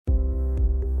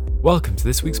Welcome to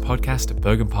this week's podcast at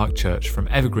Bergen Park Church from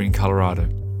Evergreen, Colorado.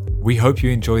 We hope you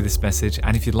enjoy this message,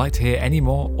 and if you'd like to hear any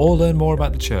more or learn more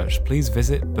about the church, please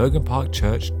visit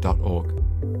bergenparkchurch.org.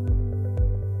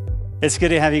 It's good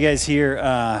to have you guys here.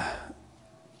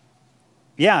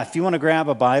 If you want to grab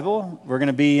a Bible, we're going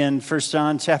to be in 1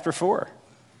 John chapter 4.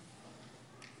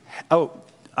 Oh,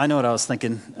 I know what I was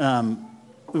thinking.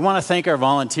 We want to thank our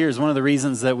volunteers. One of the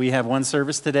reasons that we have one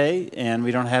service today and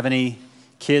we don't have any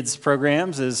kids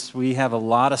programs is we have a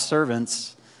lot of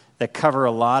servants that cover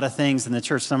a lot of things in the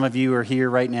church. Some of you are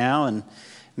here right now, and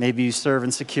maybe you serve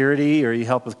in security, or you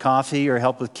help with coffee, or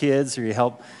help with kids, or you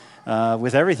help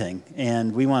with everything.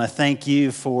 And we want to thank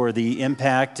you for the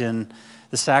impact and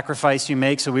the sacrifice you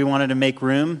make. So we wanted to make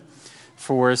room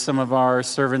for some of our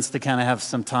servants to kind of have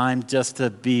some time just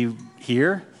to be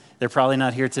here. They're probably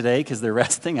not here today because they're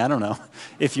resting. I don't know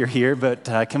if you're here, but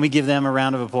can we give them a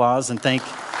round of applause and thank...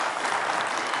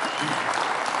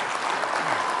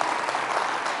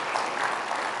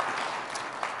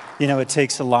 You know, it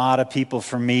takes a lot of people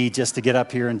for me just to get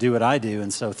up here and do what I do,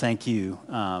 and so thank you.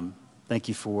 Thank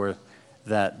you for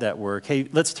that work. Hey,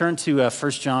 let's turn to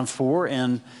 1 John 4,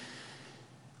 and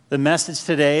the message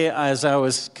today, as I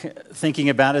was thinking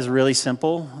about, is really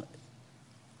simple,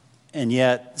 and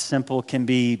yet simple can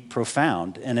be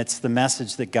profound, and it's the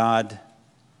message that God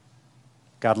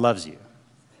loves you.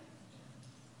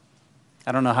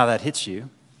 I don't know how that hits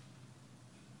you,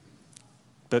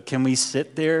 but can we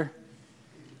sit there?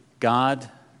 God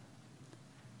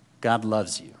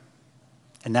loves you.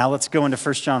 And now let's go into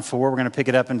 1 John 4. We're going to pick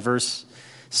it up in verse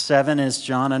 7 as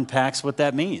John unpacks what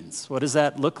that means. What does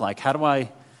that look like? How do I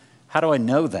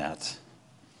know that?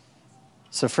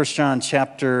 So 1 John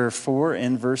chapter 4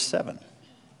 and verse 7.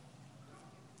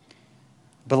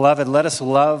 Beloved, let us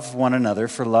love one another,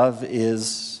 for love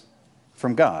is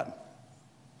from God.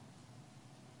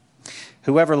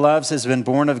 Whoever loves has been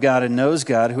born of God and knows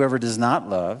God. Whoever does not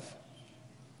love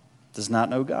does not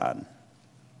know God,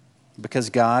 because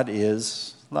God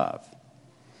is love.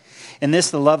 In this,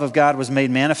 the love of God was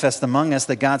made manifest among us,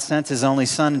 that God sent his only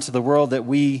Son into the world that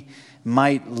we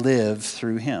might live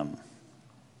through him.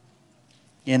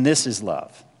 In this is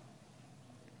love.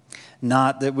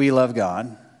 Not that we love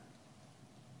God,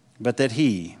 but that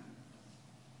he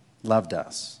loved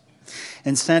us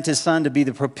and sent his Son to be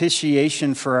the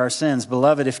propitiation for our sins.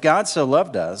 Beloved, if God so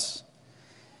loved us,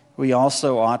 we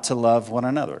also ought to love one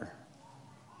another.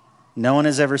 No one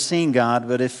has ever seen God,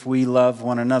 but if we love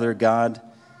one another, God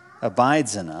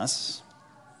abides in us.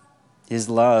 His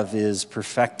love is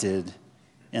perfected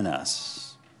in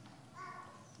us.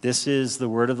 This is the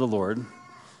word of the Lord.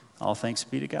 All thanks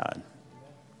be to God.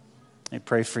 I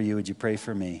pray for you. Would you pray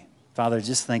for me? Father,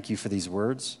 just thank you for these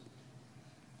words.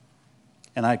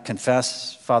 And I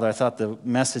confess, Father, I thought the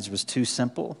message was too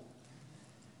simple.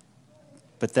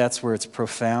 But that's where it's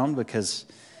profound, because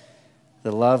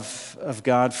the love of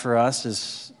God for us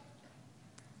is,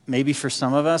 maybe for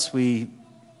some of us, we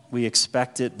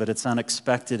expect it, but it's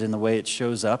unexpected in the way it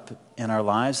shows up in our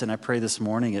lives. And I pray this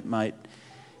morning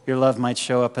your love might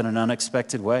show up in an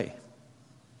unexpected way.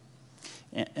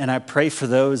 And I pray for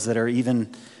those that are,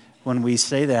 even when we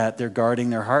say that, they're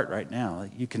guarding their heart right now.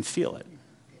 You can feel it.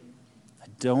 I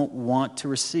don't want to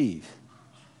receive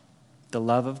the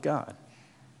love of God.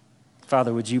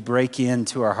 Father, would you break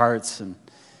into our hearts, and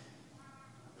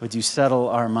would you settle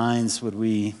our minds? Would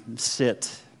we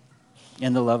sit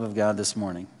in the love of God this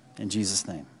morning? In Jesus'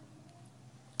 name,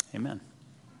 amen.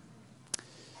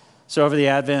 So over the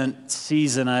Advent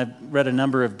season, I've read a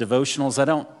number of devotionals. I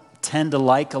don't tend to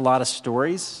like a lot of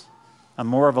stories. I'm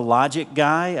more of a logic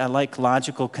guy. I like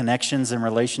logical connections and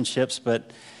relationships, but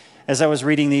as I was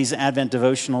reading these Advent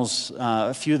devotionals,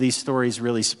 a few of these stories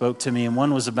really spoke to me, and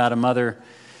one was about a mother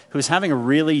who was having a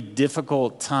really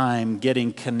difficult time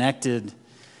getting connected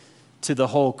to the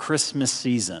whole Christmas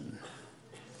season.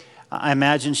 I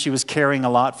imagine she was carrying a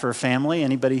lot for her family.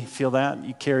 Anybody feel that?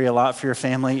 You carry a lot for your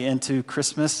family into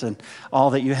Christmas and all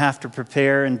that you have to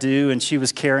prepare and do, and she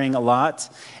was carrying a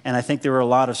lot, and I think there were a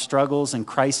lot of struggles and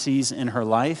crises in her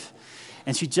life,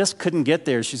 and she just couldn't get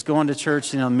there. She's going to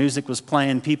church, music was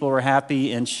playing, people were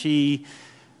happy, and she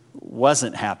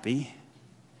wasn't happy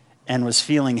and was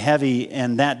feeling heavy.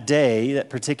 And that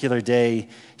particular day,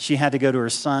 she had to go to her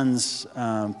son's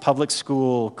public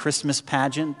school Christmas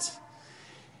pageant,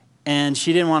 and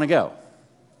she didn't want to go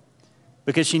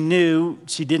because she knew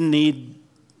she didn't need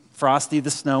Frosty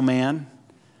the Snowman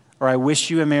or I Wish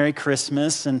You a Merry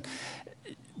Christmas,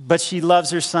 but she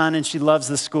loves her son and she loves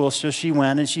the school, so she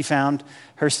went and she found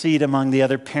her seat among the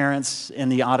other parents in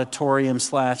the auditorium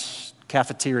 /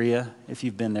 cafeteria, if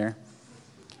you've been there.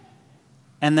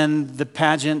 And then the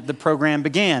program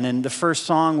began. And the first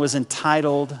song was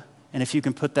entitled, and if you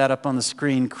can put that up on the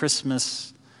screen,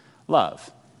 Christmas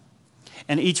Love.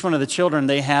 And each one of the children,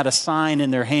 they had a sign in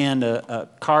their hand, a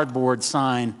cardboard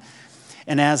sign.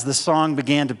 And as the song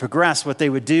began to progress, what they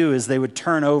would do is they would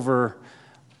turn over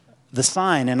the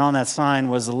sign, and on that sign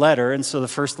was a letter. And so the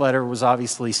first letter was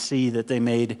obviously C that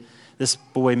this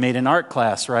boy made in art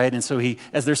class, right? And so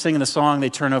as they're singing the song, they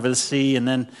turn over the C, and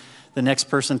then the next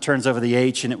person turns over the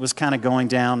H, and it was kind of going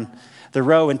down the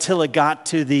row until it got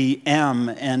to the M,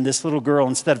 and this little girl,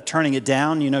 instead of turning it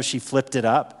down, she flipped it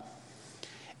up.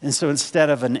 And so instead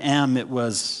of an M, it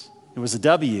was a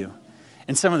W.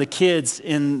 And some of the kids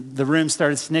in the room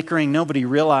started snickering. Nobody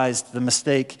realized the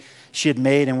mistake she had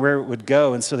made and where it would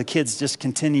go. And so the kids just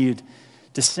continued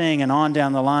to sing and on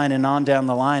down the line and on down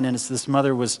the line. And as this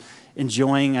mother was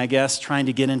enjoying, I guess, trying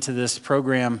to get into this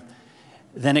program,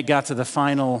 then it got to the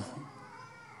final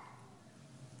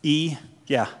E.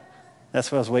 Yeah,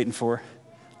 that's what I was waiting for.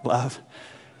 Love.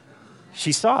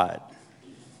 She saw it.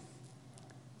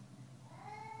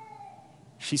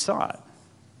 She saw it.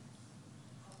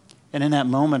 And in that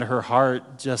moment, her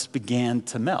heart just began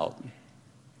to melt.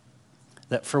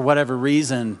 That for whatever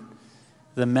reason,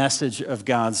 the message of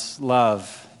God's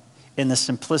love in the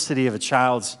simplicity of a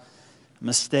child's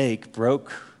mistake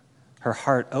broke her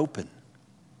heart open.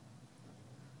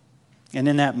 And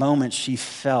in that moment, she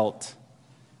felt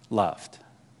loved.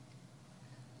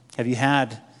 Have you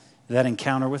had that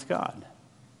encounter with God?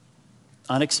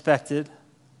 Unexpected,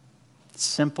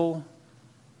 simple,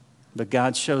 but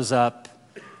God shows up,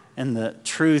 and the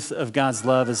truth of God's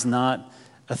love is not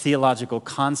a theological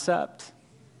concept.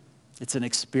 It's an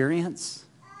experience.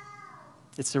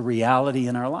 It's a reality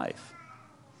in our life.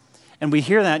 And we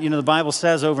hear that, the Bible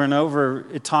says over and over,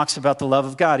 it talks about the love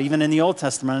of God. Even in the Old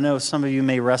Testament, I know some of you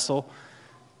may wrestle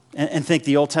and think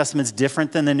the Old Testament's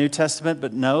different than the New Testament,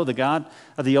 but no, the God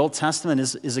of the Old Testament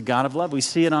is a God of love. We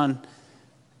see it on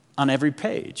every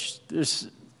page. There's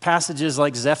passages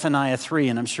like Zephaniah 3,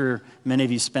 and I'm sure many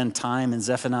of you spend time in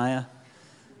Zephaniah.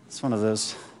 It's one of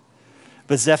those.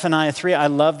 But Zephaniah 3, I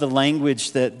love the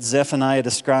language that Zephaniah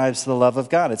describes the love of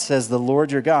God. It says, "The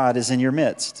Lord your God is in your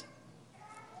midst,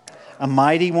 a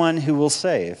mighty one who will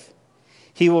save.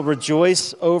 He will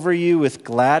rejoice over you with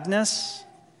gladness.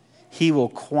 He will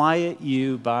quiet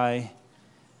you by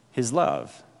his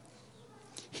love.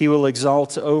 He will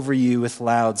exalt over you with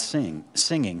loud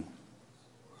singing."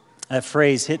 That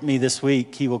phrase hit me this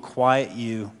week. He will quiet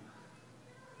you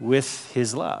with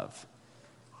his love.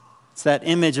 It's that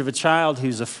image of a child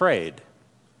who's afraid.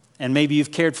 And maybe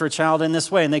you've cared for a child in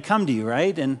this way, and they come to you,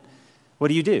 right? And what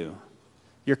do?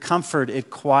 Your comfort, it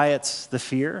quiets the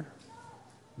fear,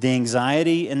 the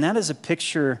anxiety, and that is a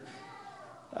picture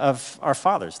of our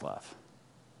Father's love.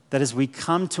 That as we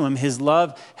come to him, his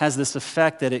love has this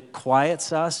effect that it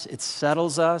quiets us, it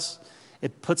settles us,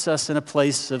 it puts us in a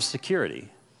place of security.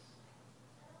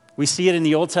 We see it in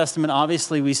the Old Testament.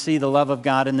 Obviously, we see the love of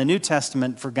God in the New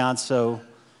Testament, for God so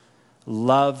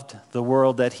loved the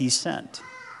world that he sent.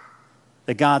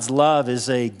 That God's love is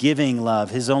a giving love,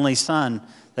 his only Son,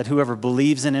 that whoever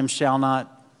believes in him shall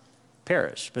not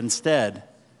perish, but instead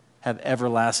have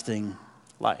everlasting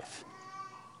life.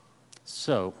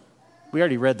 So, we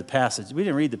already read the passage. We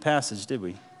didn't read the passage, did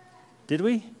we? Did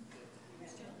we?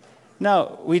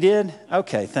 No, we did?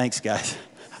 Okay, thanks, guys.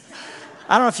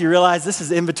 I don't know if you realize this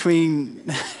is in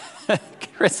between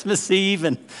Christmas Eve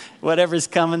and whatever's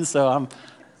coming, so I'm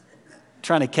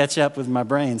trying to catch up with my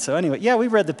brain. So anyway, yeah, we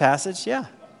read the passage. Yeah,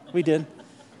 we did.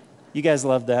 You guys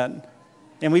loved that.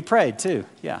 And we prayed too.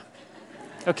 Yeah.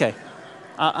 Okay.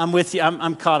 I'm with you.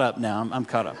 I'm caught up now. I'm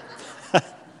caught up.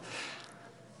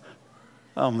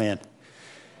 Oh, man.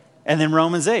 And then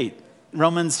Romans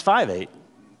 5:8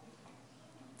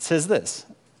 says this.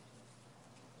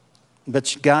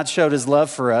 "But God showed his love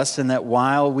for us in that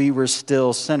while we were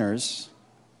still sinners,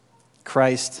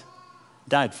 Christ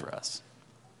died for us."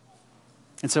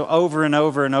 And so over and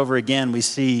over and over again, we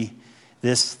see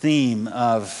this theme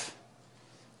of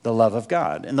the love of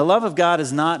God. And the love of God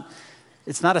it's not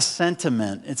a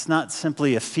sentiment. It's not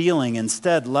simply a feeling.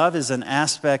 Instead, love is an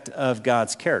aspect of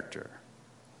God's character.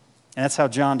 And that's how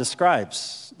John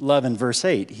describes love in verse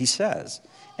 8. He says,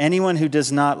 "Anyone who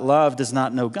does not love does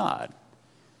not know God."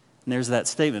 And there's that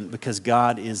statement, because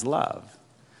God is love.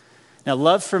 Now,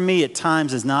 love for me at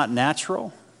times is not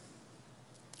natural.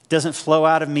 It doesn't flow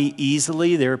out of me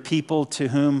easily. There are people to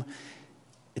whom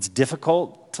it's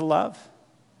difficult to love.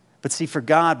 But see, for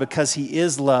God, because he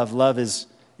is love, love is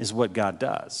what God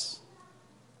does.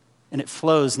 And it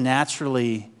flows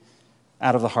naturally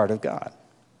out of the heart of God.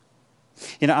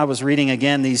 I was reading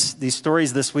again these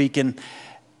stories this week, and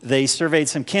they surveyed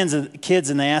some kids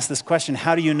and they asked this question,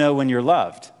 how do you know when you're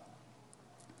loved?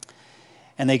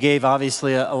 And they gave,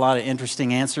 obviously, a lot of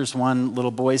interesting answers. One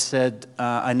little boy said,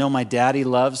 I know my daddy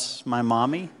loves my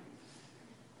mommy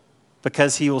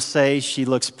because he will say she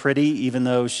looks pretty even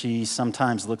though she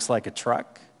sometimes looks like a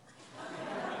truck.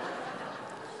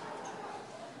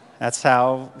 That's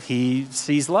how he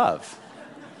sees love.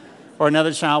 Or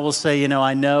another child will say,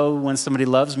 I know when somebody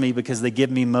loves me because they give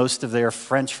me most of their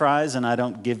French fries and I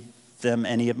don't give them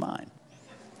any of mine.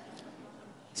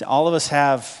 So all of us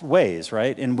have ways,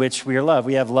 right, in which we are loved.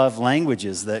 We have love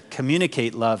languages that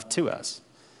communicate love to us.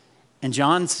 And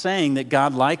John's saying that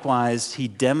God likewise, he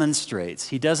demonstrates.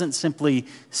 He doesn't simply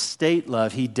state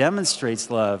love. He demonstrates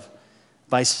love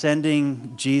by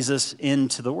sending Jesus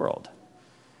into the world.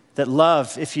 That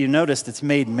love, if you noticed, it's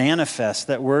made manifest.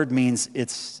 That word means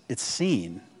it's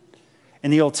seen.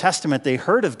 In the Old Testament, they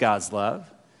heard of God's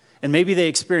love, and maybe they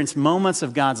experienced moments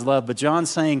of God's love, but John's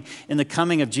saying in the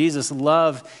coming of Jesus,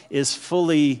 love is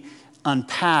fully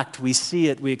unpacked. We see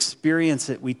it, we experience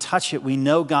it, we touch it. We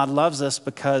know God loves us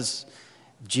because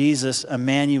Jesus,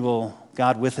 Emmanuel,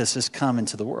 God with us, has come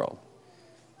into the world.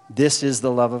 This is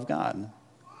the love of God.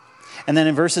 And then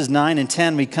in verses 9 and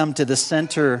 10, we come to the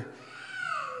center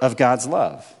of God's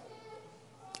love.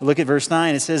 Look at verse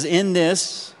 9. It says, in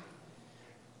this,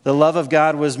 the love of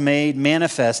God was made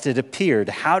manifest. It appeared.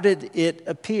 How did it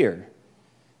appear?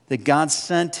 That God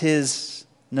sent his,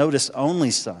 notice,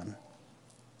 only Son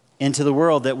into the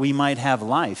world that we might have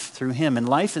life through him. And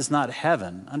life is not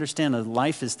heaven. Understand that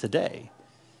life is today.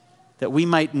 That we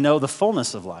might know the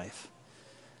fullness of life.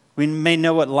 We may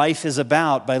know what life is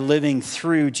about by living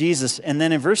through Jesus. And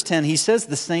then in verse 10, he says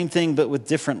the same thing, but with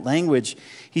different language.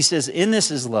 He says, in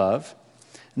this is love,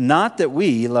 not that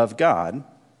we love God,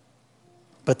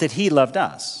 but that he loved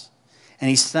us. And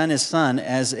he sent his Son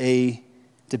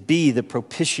to be the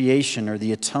propitiation or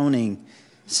the atoning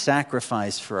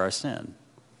sacrifice for our sin.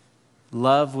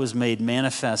 Love was made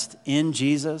manifest in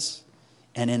Jesus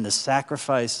and in the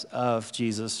sacrifice of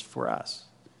Jesus for us.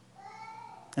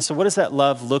 And so what does that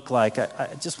love look like? I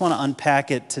just want to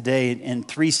unpack it today in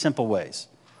three simple ways.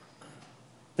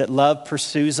 That love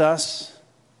pursues us,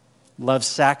 love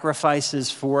sacrifices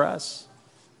for us,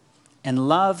 and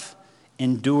love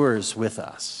endures with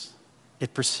us.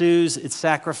 It pursues, it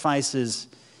sacrifices,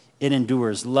 it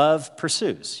endures. Love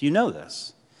pursues. You know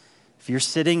this. If you're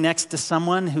sitting next to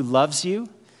someone who loves you,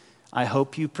 I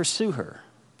hope you pursue her.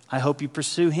 I hope you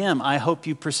pursue him. I hope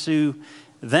you pursue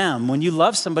them. When you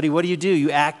love somebody, what do?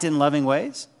 You act in loving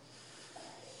ways.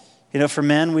 For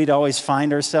men, we'd always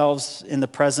find ourselves in the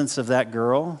presence of that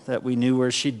girl that we knew where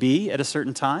she'd be at a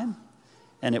certain time.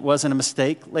 And it wasn't a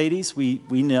mistake, ladies. We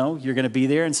know you're going to be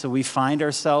there. And so we find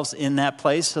ourselves in that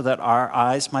place so that our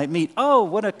eyes might meet. Oh,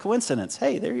 what a coincidence.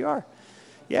 Hey, there you are.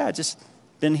 Yeah, just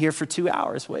been here for 2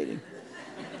 hours waiting.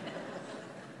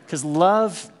 Because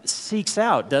love seeks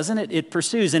out, doesn't it? It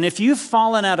pursues. And if you've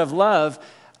fallen out of love,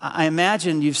 I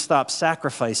imagine you've stopped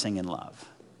sacrificing in love.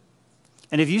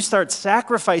 And if you start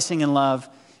sacrificing in love,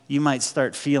 you might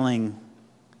start feeling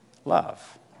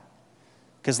love.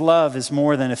 Because love is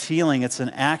more than a feeling, it's an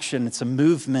action, it's a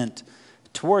movement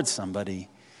towards somebody.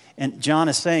 And John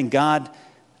is saying God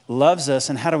loves us,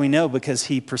 and how do we know? Because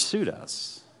he pursued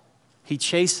us. He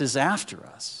chases after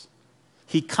us.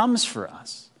 He comes for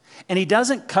us. And he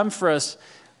doesn't come for us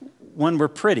when we're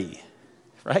pretty,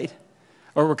 right?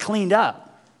 Or we're cleaned up.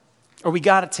 Or we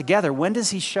got it together. When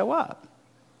does he show up?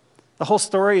 The whole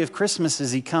story of Christmas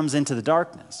is he comes into the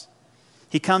darkness.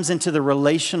 He comes into the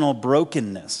relational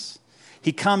brokenness.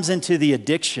 He comes into the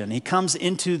addiction. He comes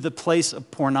into the place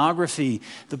of pornography,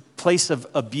 the place of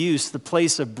abuse, the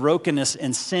place of brokenness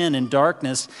and sin and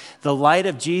darkness. The light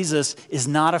of Jesus is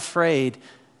not afraid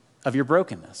of your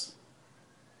brokenness.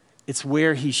 It's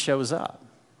where he shows up.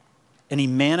 And he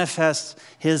manifests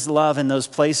his love in those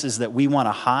places that we want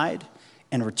to hide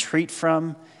and retreat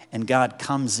from, and God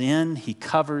comes in, he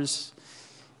covers,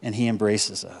 and he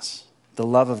embraces us. The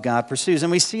love of God pursues.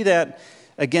 And we see that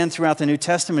again throughout the New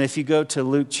Testament. If you go to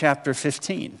Luke chapter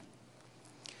 15,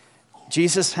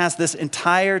 Jesus has this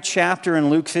entire chapter in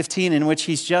Luke 15 in which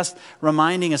he's just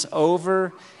reminding us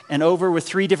over and over with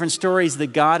 3 different stories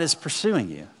that God is pursuing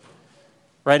you.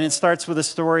 Right? And it starts with a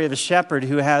story of a shepherd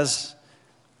who has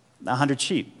 100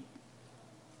 sheep,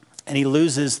 and he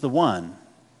loses the one.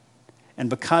 And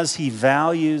because he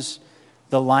values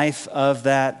the life of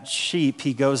that sheep,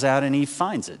 he goes out and he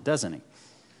finds it, doesn't he?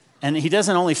 And he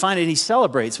doesn't only find it, he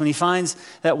celebrates. When he finds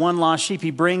that one lost sheep,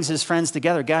 he brings his friends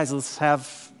together. Guys,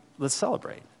 let's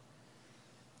celebrate.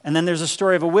 And then there's a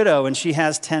story of a widow, and she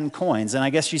has 10 coins. And I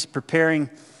guess she's preparing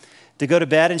to go to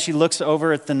bed, and she looks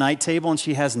over at the night table and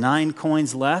she has 9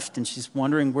 coins left, and she's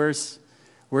wondering where's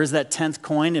that 10th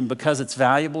coin, and because it's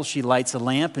valuable, she lights a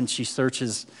lamp and she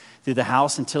searches through the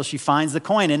house until she finds the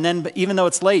coin. And then, even though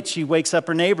it's late, she wakes up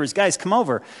her neighbors. Guys, come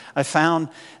over. I found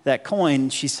that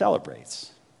coin. She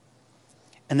celebrates.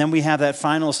 And then we have that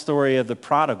final story of the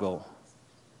prodigal,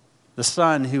 the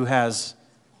son who has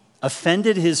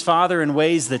offended his father in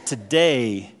ways that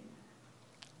today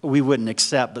we wouldn't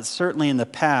accept, but certainly in the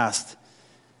past,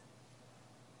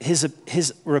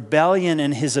 his rebellion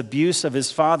and his abuse of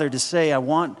his father to say,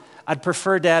 I'd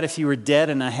prefer, Dad, if you were dead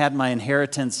and I had my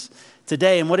inheritance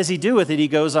today. And what does he do with it? He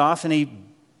goes off and he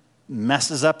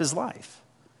messes up his life.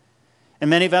 And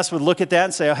many of us would look at that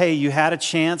and say, oh, hey, you had a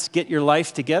chance, get your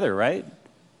life together, right?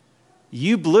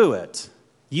 You blew it.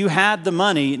 You had the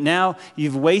money. Now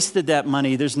you've wasted that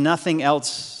money. There's nothing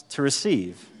else to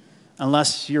receive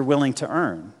unless you're willing to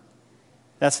earn.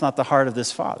 That's not the heart of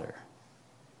this father.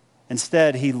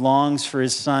 Instead, he longs for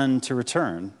his son to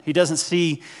return. He doesn't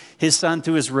see his son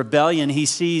through his rebellion. He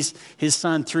sees his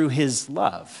son through his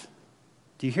love.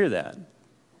 Do you hear that?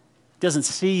 He doesn't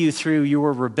see you through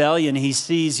your rebellion. He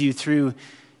sees you through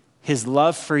his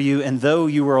love for you. And though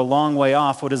you were a long way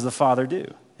off, what does the father do?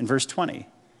 In verse 20,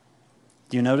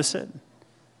 do you notice it?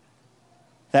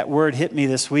 That word hit me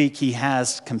this week. He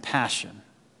has compassion.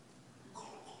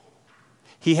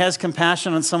 He has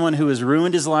compassion on someone who has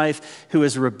ruined his life, who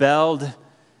has rebelled,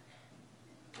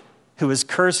 who has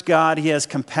cursed God. He has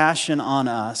compassion on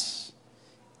us,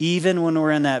 even when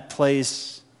we're in that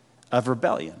place of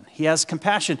rebellion. He has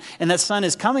compassion. And that son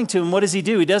is coming to him. What does he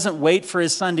do? He doesn't wait for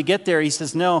his son to get there. He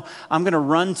says, no, I'm going to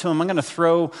run to him. I'm going to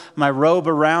throw my robe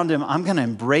around him. I'm going to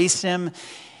embrace him.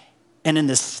 And in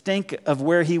the stink of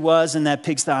where he was in that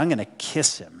pigsty, I'm going to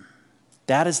kiss him.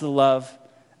 That is the love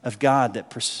of God that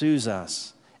pursues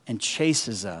us and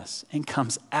chases us and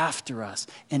comes after us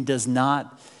and does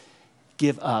not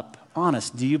give up on us.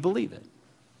 Do you believe it?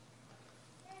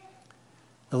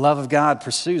 The love of God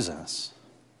pursues us.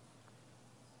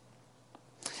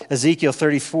 Ezekiel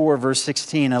 34, verse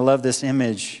 16, I love this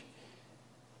image.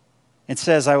 It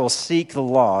says, I will seek the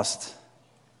lost,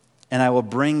 and I will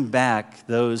bring back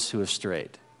those who have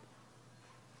strayed.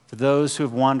 For those who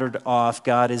have wandered off,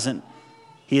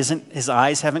 his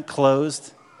eyes haven't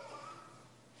closed.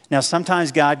 Now,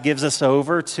 sometimes God gives us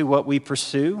over to what we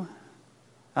pursue.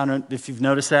 I don't know if you've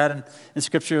noticed that in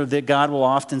Scripture, that God will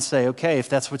often say, okay, if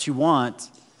that's what you want,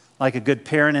 like a good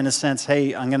parent in a sense,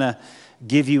 hey, I'm going to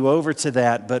give you over to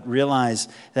that, but realize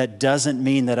that doesn't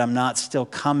mean that I'm not still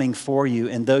coming for you.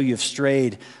 And though you've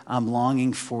strayed, I'm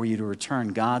longing for you to return.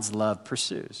 God's love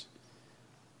pursues.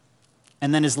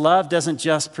 And then his love doesn't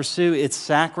just pursue, it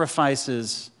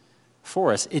sacrifices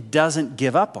for us. It doesn't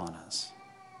give up on us.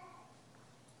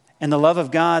 And the love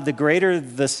of God, the greater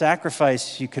the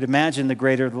sacrifice you could imagine, the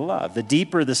greater the love. The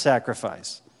deeper the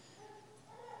sacrifice,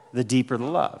 the deeper the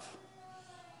love.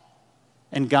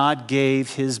 And God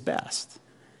gave his best.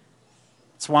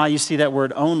 That's why you see that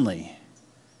word only.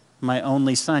 My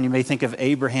only son. You may think of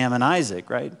Abraham and Isaac,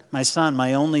 right? My son,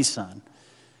 my only son.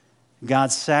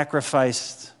 God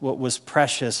sacrificed what was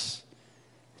precious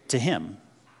to him.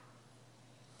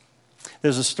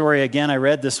 There's a story, again, I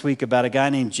read this week about a guy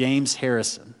named James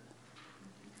Harrison.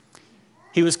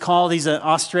 He's an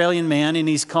Australian man, and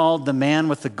he's called the man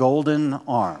with the golden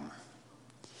arm.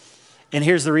 And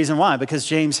here's the reason why. Because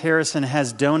James Harrison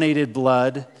has donated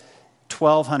blood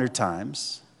 1,200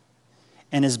 times.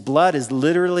 And his blood has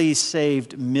literally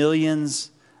saved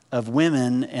millions of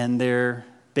women and their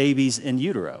babies in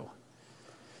utero.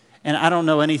 And I don't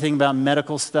know anything about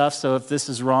medical stuff, so if this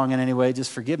is wrong in any way,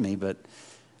 just forgive me. But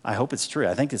I hope it's true.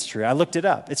 I think it's true. I looked it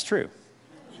up. It's true.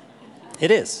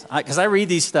 It is. Because I read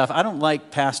these stuff. I don't like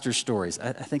pastor stories.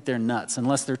 I think they're nuts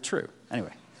unless they're true.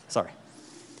 Anyway, sorry.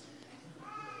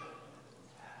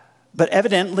 But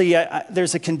evidently,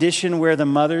 there's a condition where the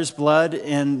mother's blood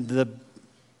and the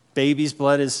baby's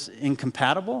blood is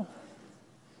incompatible.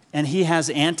 And he has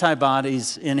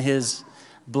antibodies in his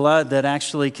blood that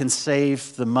actually can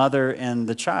save the mother and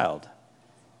the child.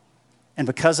 And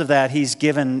because of that, he's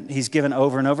given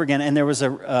over and over again. And there was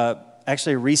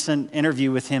actually a recent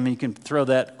interview with him, and you can throw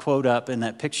that quote up in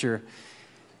that picture.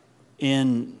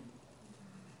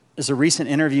 There's a recent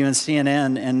interview in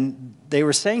CNN, and they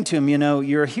were saying to him,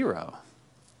 you're a hero.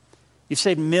 You've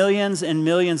saved millions and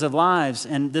millions of lives.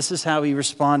 And this is how he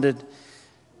responded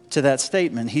to that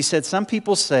statement. He said, some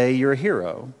people say you're a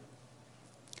hero,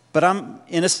 but I'm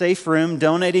in a safe room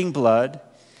donating blood.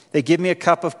 They give me a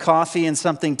cup of coffee and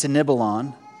something to nibble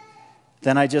on.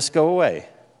 Then I just go away.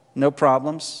 No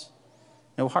problems,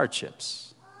 no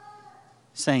hardships.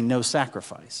 Saying no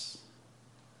sacrifice.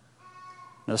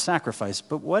 no sacrifice.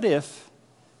 But what if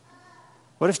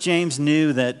James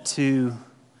knew that to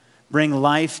bring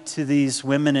life to these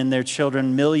women and their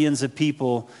children, millions of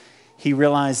people, he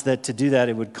realized that to do that,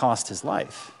 it would cost his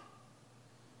life?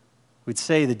 We'd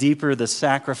say the deeper the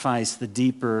sacrifice, the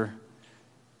deeper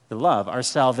the love. Our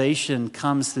salvation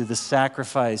comes through the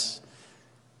sacrifice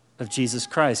of Jesus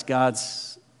Christ,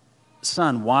 God's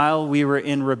Son, while we were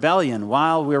in rebellion,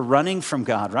 while we're running from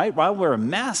God, right? While we're a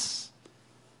mess.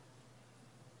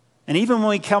 And even when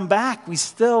we come back, we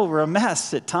still were a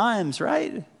mess at times,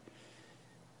 right?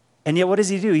 And yet what does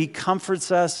he do? He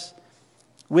comforts us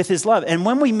with his love. And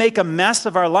when we make a mess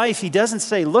of our life, he doesn't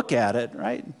say, look at it,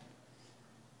 right?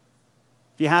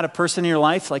 If you had a person in your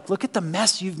life, like, look at the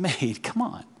mess you've made. Come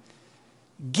on.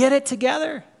 Get it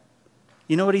together.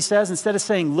 You know what he says? Instead of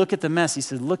saying, look at the mess, he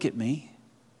says, look at me.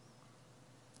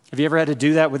 Have you ever had to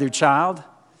do that with your child?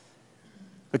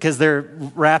 Because they're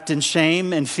wrapped in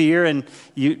shame and fear, and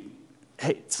you,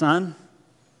 hey, son,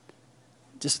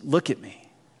 just look at me.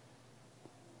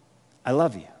 I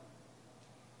love you.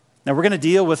 Now, we're going to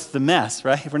deal with the mess,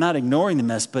 right? We're not ignoring the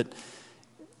mess, but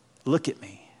look at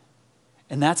me.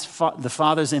 And that's the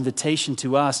Father's invitation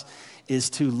to us, is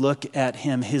to look at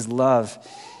him, his love.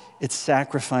 It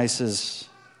sacrifices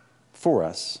for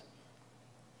us.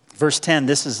 Verse 10,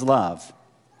 this is love.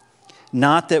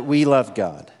 Not that we love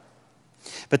God,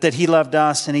 but that he loved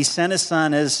us, and he sent his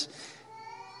Son as,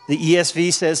 the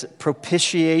ESV says,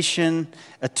 propitiation,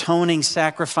 atoning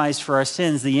sacrifice for our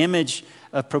sins. The image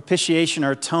of propitiation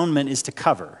or atonement is to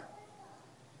cover.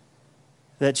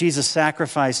 That Jesus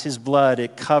sacrificed his blood,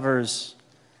 it covers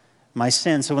my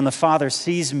sin. So when the Father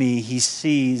sees me, he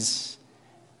sees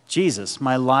Jesus.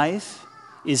 My life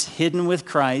is hidden with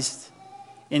Christ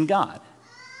in God.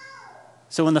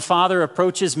 So when the Father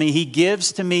approaches me, he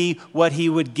gives to me what he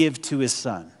would give to his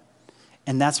Son.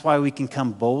 And that's why we can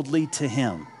come boldly to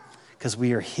him, because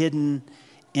we are hidden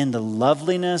in the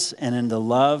loveliness and in the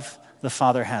love the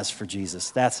Father has for Jesus.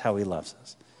 That's how he loves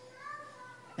us.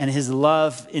 And his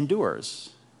love endures.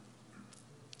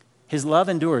 His love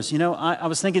endures. You know, I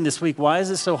was thinking this week, why is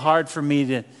it so hard for me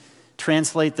to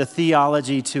translate the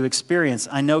theology to experience?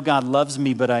 I know God loves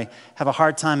me, but I have a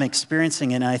hard time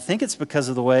experiencing it. And I think it's because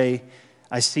of the way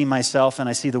I see myself and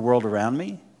I see the world around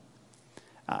me.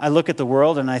 I look at the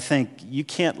world and I think, you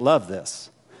can't love this.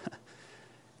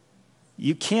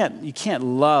 You can't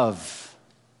love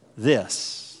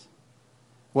this,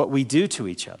 what we do to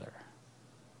each other,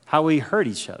 how we hurt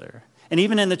each other. And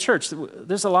even in the church,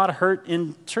 there's a lot of hurt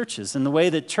in churches and the way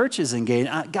that churches engage.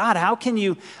 God, how can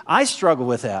you, I struggle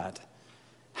with that.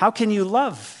 How can you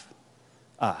love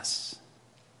us?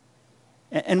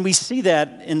 And we see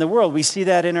that in the world. We see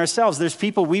that in ourselves. There's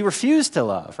people we refuse to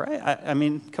love, right? I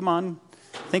mean, come on.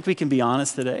 I think we can be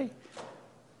honest today.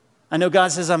 I know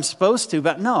God says I'm supposed to,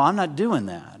 but no, I'm not doing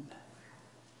that.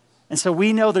 And so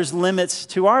we know there's limits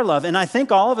to our love. And I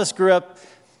think all of us grew up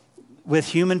with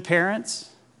human parents.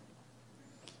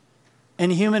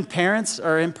 And human parents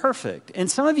are imperfect. And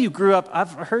some of you grew up,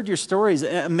 I've heard your stories,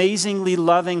 amazingly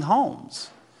loving homes.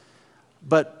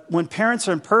 But when parents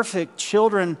are imperfect,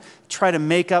 children try to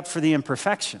make up for the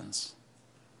imperfections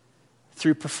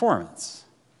through performance.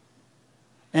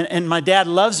 And my dad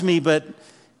loves me, but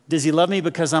does he love me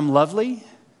because I'm lovely?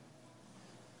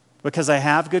 Because I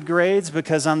have good grades?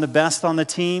 Because I'm the best on the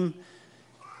team?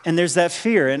 And there's that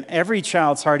fear in every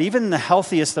child's heart, even in the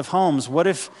healthiest of homes. What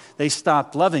if they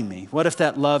stopped loving me? What if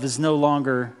that love is no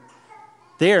longer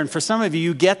there? And for some of you,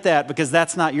 you get that because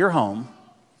that's not your home.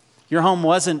 Your home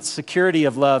wasn't security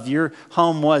of love. Your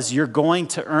home was, you're going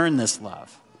to earn this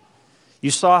love. You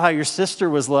saw how your sister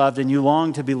was loved and you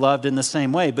longed to be loved in the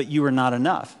same way, but you were not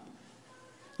enough.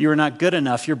 You were not good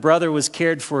enough. Your brother was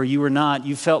cared for. You were not.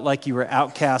 You felt like you were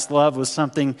outcast. Love was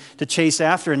something to chase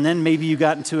after. And then maybe you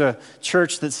got into a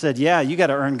church that said, yeah, you got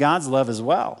to earn God's love as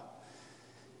well.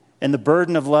 And the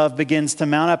burden of love begins to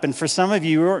mount up. And for some of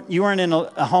you, you weren't in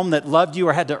a home that loved you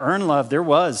or had to earn love. There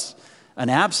was an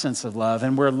absence of love.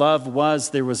 And where love was,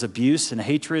 there was abuse and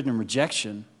hatred and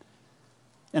rejection.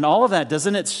 And all of that,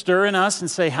 doesn't it stir in us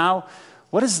and say,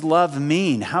 what does love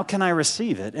mean? How can I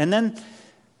receive it? And then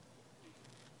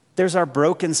there's our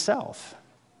broken self.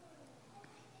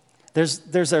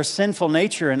 There's our sinful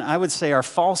nature, and I would say our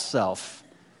false self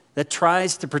that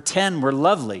tries to pretend we're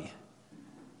lovely.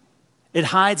 It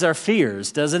hides our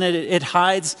fears, doesn't it? It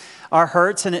hides our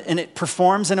hurts, and it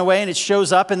performs in a way, and it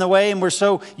shows up in the way, and we're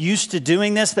so used to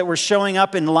doing this that we're showing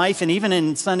up in life and even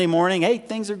in Sunday morning, hey,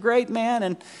 things are great, man,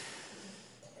 and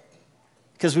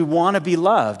because we want to be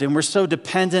loved, and we're so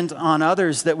dependent on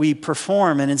others that we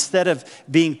perform, and instead of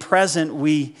being present,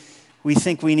 we we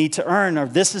think we need to earn, or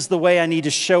this is the way I need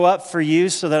to show up for you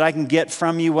so that I can get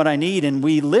from you what I need. And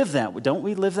we live that way. Don't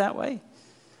we live that way?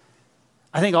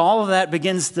 I think all of that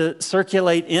begins to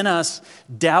circulate in us,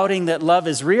 doubting that love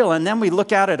is real. And then we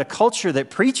look out at a culture that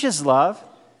preaches love,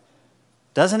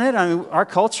 doesn't it? I mean, our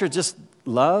culture just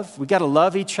love. We got to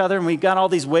love each other, and we've got all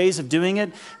these ways of doing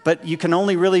it. But you can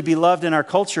only really be loved in our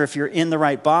culture if you're in the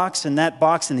right box. And that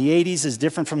box in the 80s is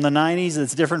different from the 90s.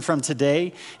 It's different from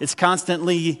today. It's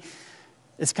constantly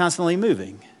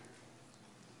moving.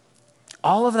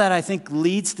 All of that, I think,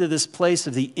 leads to this place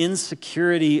of the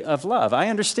insecurity of love. I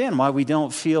understand why we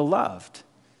don't feel loved.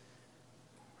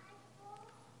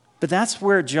 But that's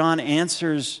where John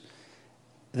answers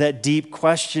that deep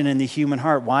question in the human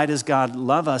heart. Why does God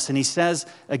love us? And he says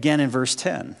again in verse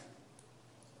 10,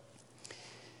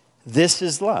 this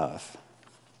is love.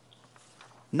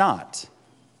 Not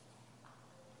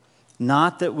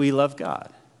that we love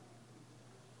God.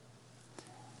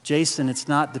 Jason, it's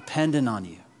not dependent on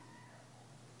you.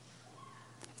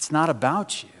 It's not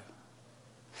about you.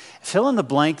 Fill in the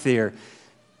blank there.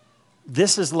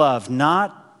 This is love,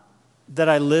 not that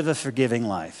I live a forgiving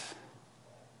life.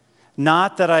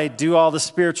 Not that I do all the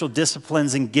spiritual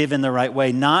disciplines and give in the right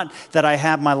way. Not that I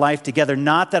have my life together.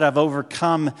 Not that I've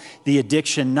overcome the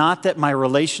addiction. Not that my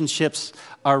relationships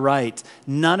are right.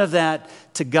 None of that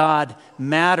to God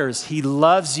matters. He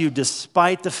loves you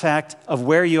despite the fact of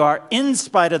where you are. In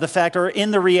spite of the fact, or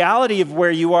in the reality of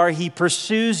where you are, he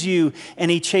pursues you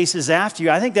and he chases after you.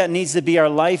 I think that needs to be our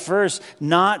life verse.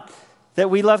 Not that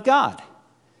we love God.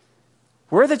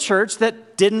 We're the church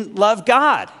that didn't love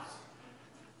God.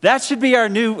 That should be our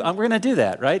new, we're going to do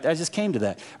that, right? I just came to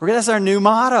that. That's our new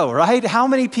motto, right? How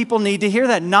many people need to hear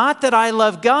that? Not that I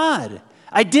love God.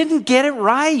 I didn't get it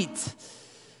right.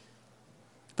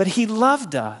 But he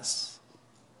loved us.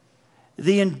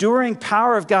 The enduring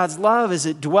power of God's love is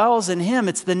it dwells in him.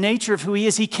 It's the nature of who he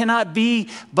is. He cannot be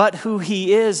but who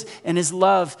he is. And his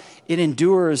love, it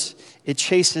endures. It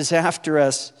chases after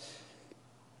us.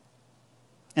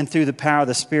 And through the power of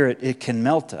the Spirit, it can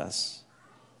melt us.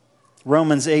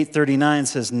 Romans 8:39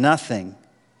 says, nothing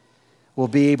will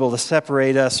be able to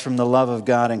separate us from the love of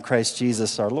God in Christ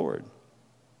Jesus our Lord.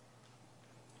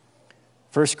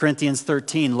 1 Corinthians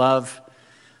 13, love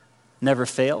never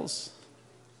fails.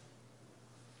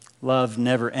 Love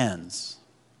never ends.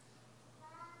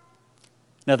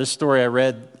 Another story I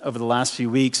read over the last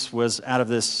few weeks was out of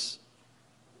this,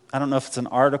 I don't know if it's an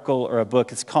article or a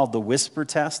book. It's called The Whisper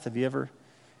Test. Have you ever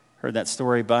heard that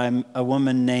story by a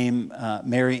woman named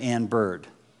Mary Ann Bird?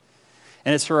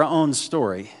 And it's her own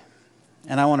story.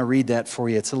 And I want to read that for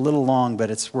you. It's a little long, but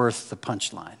it's worth the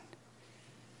punchline.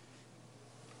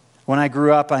 When I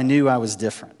grew up, I knew I was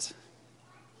different.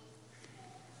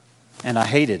 And I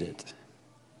hated it.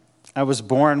 I was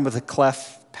born with a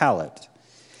cleft palate.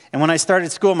 And when I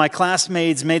started school, my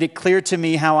classmates made it clear to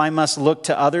me how I must look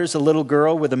to others, a little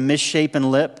girl with a misshapen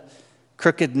lip,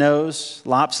 crooked nose,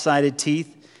 lopsided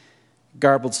teeth,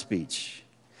 garbled speech.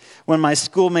 When my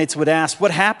schoolmates would ask,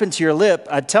 what happened to your lip?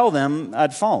 I'd tell them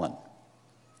I'd fallen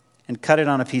and cut it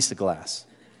on a piece of glass.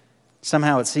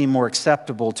 Somehow it seemed more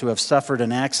acceptable to have suffered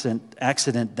an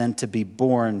accident than to be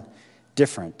born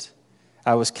different.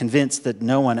 I was convinced that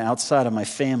no one outside of my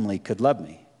family could love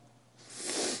me.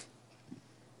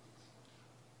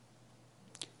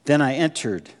 Then I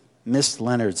entered Miss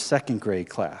Leonard's second grade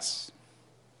class.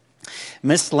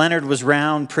 Miss Leonard was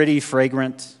round, pretty,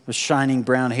 fragrant, with shining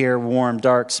brown hair, warm,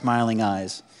 dark, smiling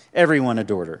eyes. Everyone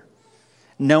adored her.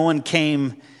 No one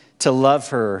came to love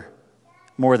her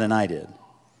more than I did.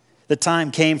 The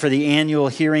time came for the annual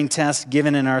hearing test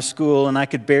given in our school, and I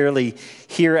could barely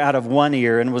hear out of one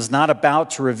ear and was not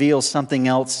about to reveal something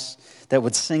else that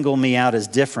would single me out as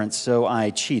different, so I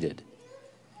cheated.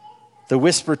 The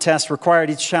whisper test required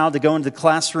each child to go into the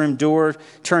classroom door,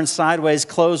 turn sideways,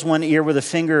 close one ear with a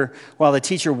finger while the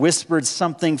teacher whispered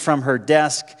something from her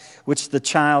desk, which the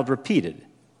child repeated.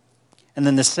 And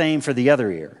then the same for the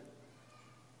other ear.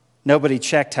 Nobody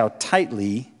checked how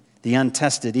tightly the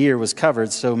untested ear was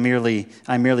covered, so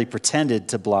I merely pretended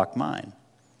to block mine.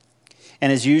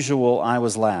 And as usual, I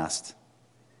was last.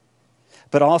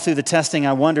 But all through the testing,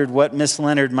 I wondered what Miss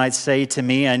Leonard might say to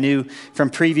me. I knew from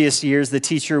previous years the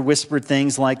teacher whispered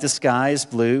things like, the sky is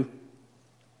blue,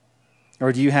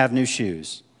 or do you have new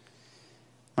shoes?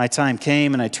 My time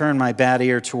came and I turned my bad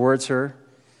ear towards her,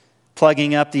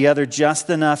 plugging up the other just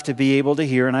enough to be able to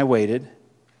hear, and I waited.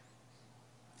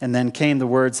 And then came the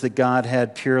words that God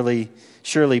had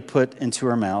surely put into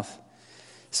her mouth.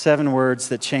 7 words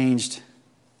that changed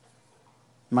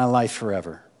my life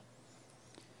forever.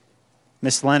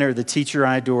 Miss Leonard, the teacher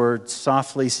I adored,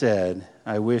 softly said,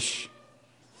 I wish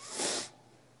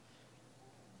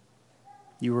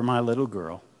You were my little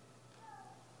girl.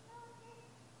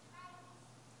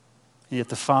 And yet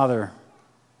the Father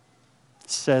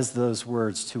says those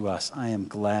words to us, I am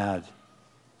glad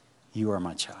you are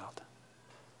my child.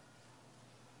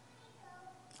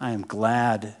 I am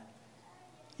glad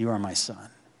you are my son.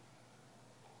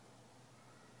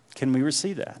 Can we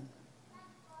receive that?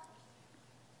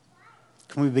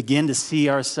 Can we begin to see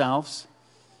ourselves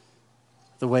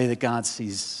the way that God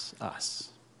sees us?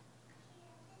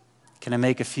 Can I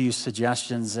make a few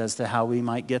suggestions as to how we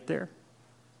might get there?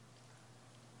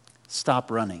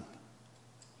 Stop running.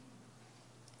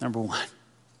 Number one.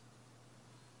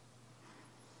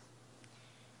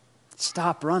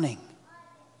 Stop running.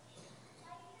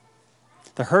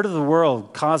 The hurt of the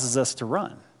world causes us to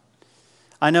run.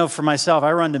 I know for myself,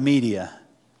 I run to media.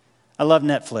 I love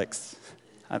Netflix.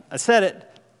 I said it.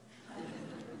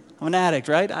 I'm an addict,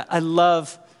 right? I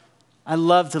love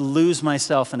to lose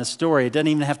myself in a story. It doesn't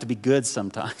even have to be good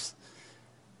sometimes,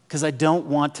 because I don't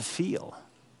want to feel.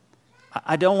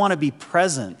 I don't want to be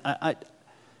present. I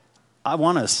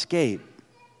want to escape.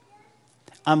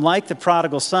 I'm like the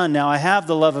prodigal son. Now, I have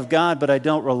the love of God, but I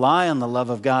don't rely on the love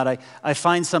of God. I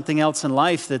find something else in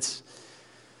life that's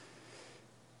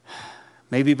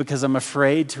maybe because I'm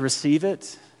afraid to receive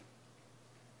it.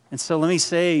 And so let me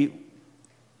say,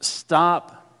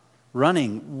 stop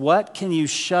running. What can you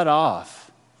shut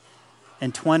off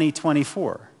in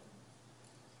 2024?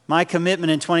 My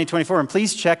commitment in 2024, and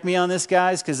please check me on this,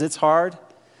 guys, because it's hard.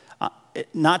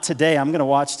 Not today. I'm going to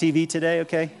watch TV today,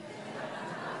 okay?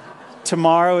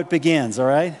 Tomorrow it begins, all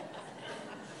right?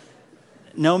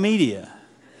 No media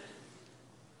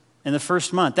in the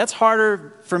first month. That's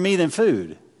harder for me than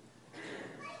food,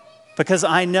 because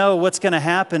I know what's going to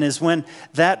happen is when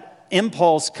that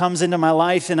impulse comes into my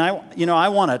life, and I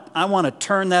want to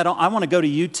turn that on. I want to go to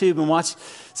YouTube and watch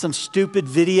some stupid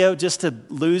video just to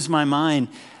lose my mind.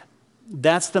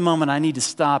 That's the moment I need to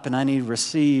stop and I need to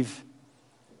receive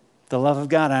the love of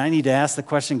God. And I need to ask the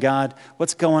question, God,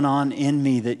 what's going on in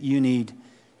me that you need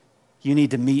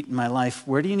to meet in my life?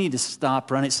 Where do you need to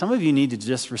stop running? Some of you need to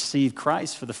just receive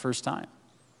Christ for the first time.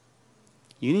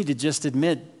 You need to just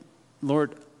admit,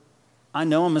 Lord, I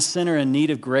know I'm a sinner in need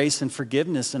of grace and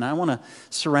forgiveness, and I want to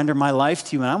surrender my life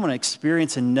to you, and I want to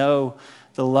experience and know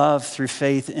the love through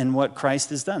faith in what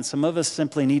Christ has done. Some of us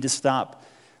simply need to stop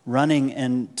running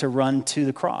and to run to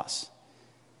the cross.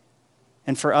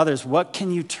 And for others, what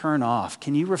can you turn off?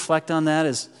 Can you reflect on that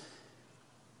as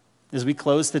we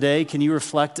close today? Can you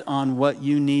reflect on what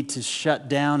you need to shut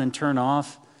down and turn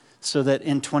off so that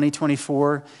in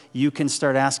 2024 you can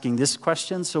start asking this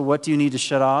question? So what do you need to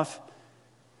shut off?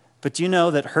 But do you know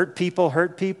that hurt people,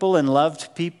 and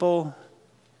loved people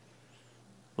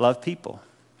love people?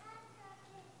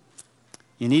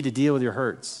 You need to deal with your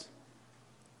hurts.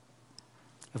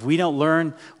 If we don't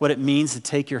learn what it means to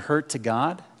take your hurt to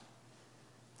God,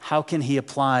 how can He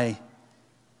apply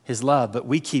His love? But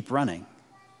we keep running.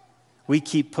 We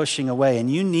keep pushing away. And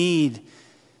you need,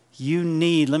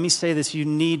 let me say this, you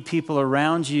need people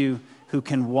around you who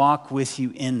can walk with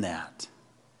you in that.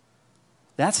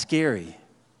 That's scary.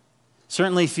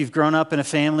 Certainly if you've grown up in a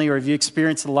family or if you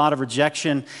experienced a lot of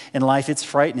rejection in life, it's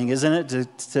frightening, isn't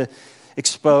it? To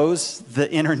expose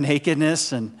the inner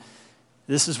nakedness, and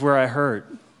this is where I hurt.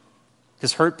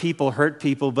 Because hurt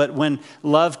people, but when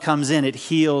love comes in, it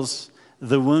heals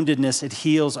the woundedness, it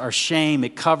heals our shame,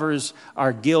 it covers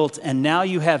our guilt, and now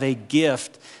you have a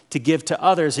gift to give to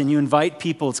others, and you invite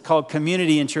people, it's called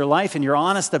community, into your life, and you're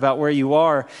honest about where you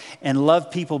are, and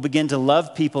love people begin to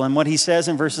love people. And what he says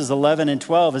in verses 11 and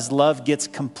 12 is love gets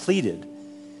completed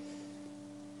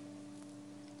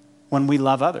when we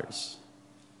love others.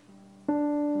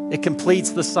 It completes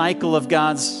the cycle of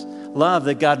God's love,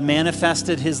 that God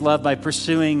manifested His love by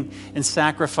pursuing and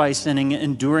sacrificing and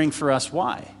enduring for us.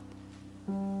 Why?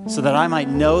 So that I might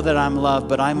know that I'm loved,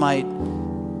 but I might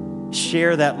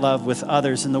share that love with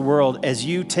others in the world. As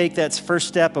you take that first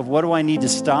step of what do I need to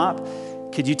stop,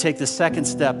 could you take the second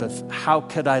step of how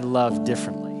could I love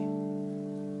differently?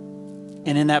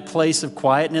 And in that place of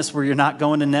quietness where you're not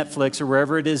going to Netflix or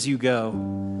wherever it is you go,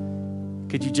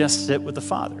 could you just sit with the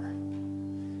Father?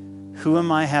 Who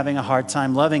am I having a hard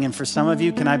time loving? And for some of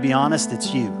you, can I be honest?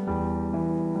 It's you.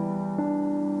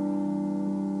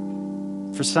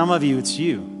 For some of you, it's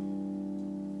you.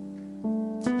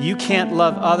 You can't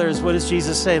love others. What does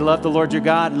Jesus say? Love the Lord your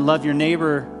God and love your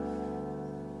neighbor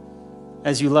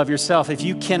as you love yourself. If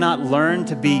you cannot learn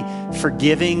to be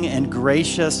forgiving and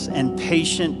gracious and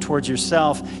patient towards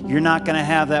yourself, you're not going to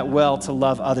have that well to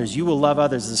love others. You will love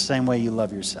others the same way you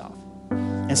love yourself.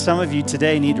 And some of you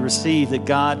today need to receive that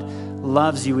God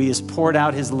loves you. He has poured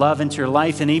out his love into your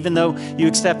life. And even though you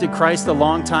accepted Christ a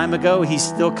long time ago, he's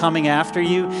still coming after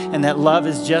you. And that love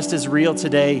is just as real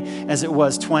today as it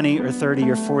was 20 or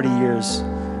 30 or 40 years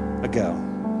ago.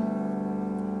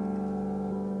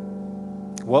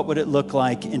 What would it look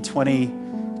like in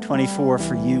 2024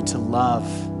 for you to love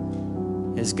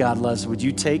as God loves? Would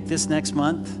you take this next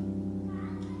month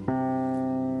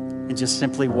and just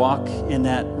simply walk in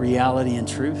that reality and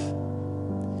truth?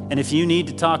 And if you need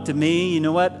to talk to me, you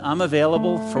know what? I'm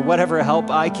available for whatever help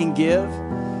I can give.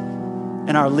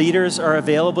 And our leaders are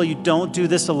available. You don't do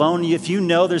this alone. If you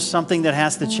know there's something that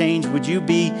has to change, would you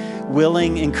be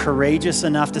willing and courageous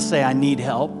enough to say, I need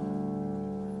help?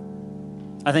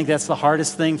 I think that's the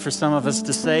hardest thing for some of us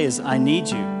to say is, I need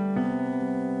you.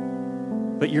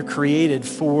 But you're created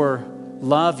for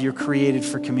love. You're created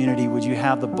for community. Would you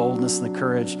have the boldness and the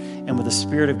courage and with the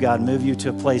Spirit of God move you to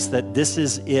a place that this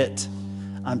is it?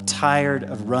 I'm tired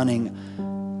of running.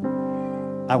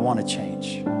 I want to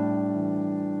change.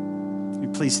 Will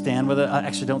you please stand with it?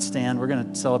 Actually, don't stand. We're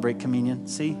going to celebrate communion.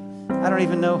 See? I don't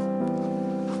even know.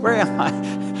 Where am I?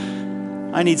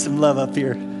 I need some love up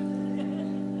here.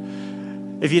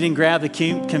 If you didn't grab the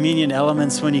communion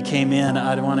elements when you came in,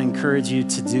 I'd want to encourage you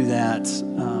to do that.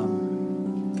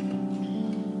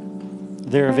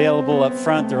 They're available up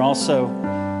front. They're also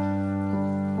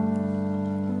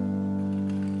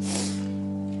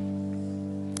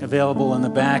available in the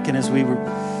back. And as we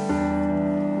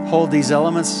hold these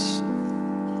elements,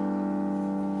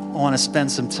 I want to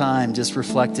spend some time just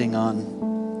reflecting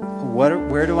on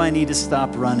where do I need to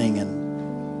stop running, and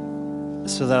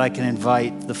so that I can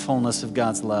invite the fullness of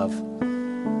God's love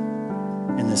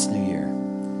in this new year.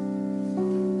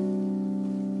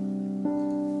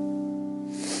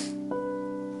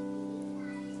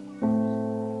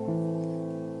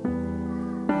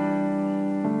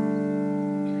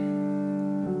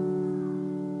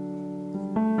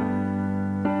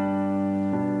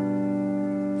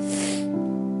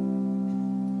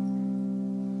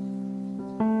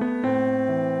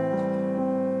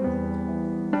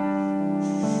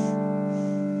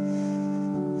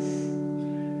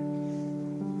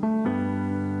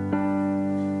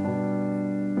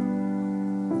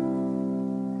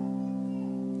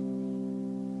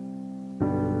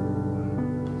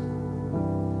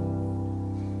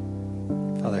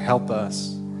 Help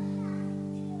us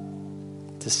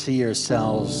to see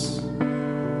ourselves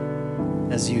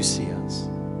as you see us.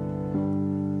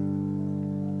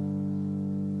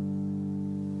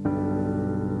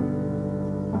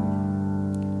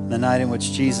 The night in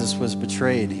which Jesus was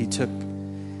betrayed, he took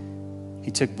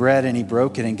bread and he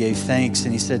broke it and gave thanks,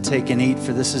 and he said, "Take and eat,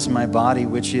 for this is my body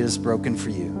which is broken for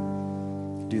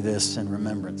you. Do this in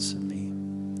remembrance of me."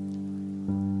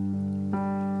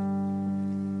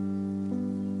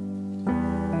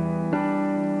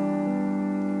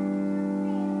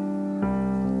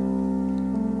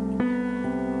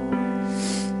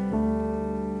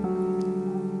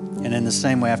 And in the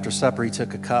same way, after supper, he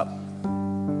took a cup.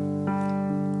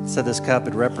 He said this cup,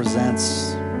 it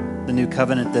represents the new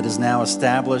covenant that is now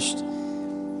established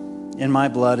in my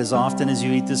blood. As often as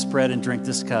you eat this bread and drink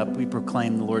this cup, we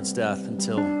proclaim the Lord's death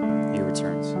until he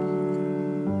returns.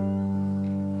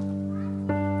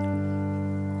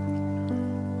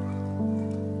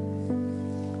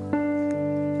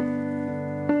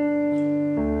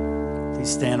 Please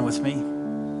stand with me.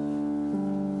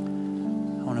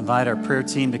 Invite our prayer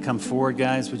team to come forward,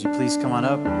 guys. Would you please come on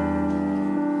up?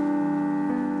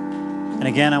 And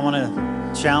again, I want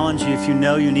to challenge you, if you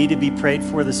know you need to be prayed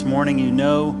for this morning, you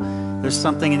know there's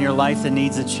something in your life that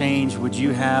needs a change, would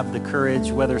you have the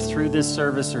courage, whether through this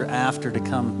service or after, to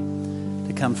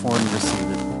come forward and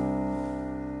receive it?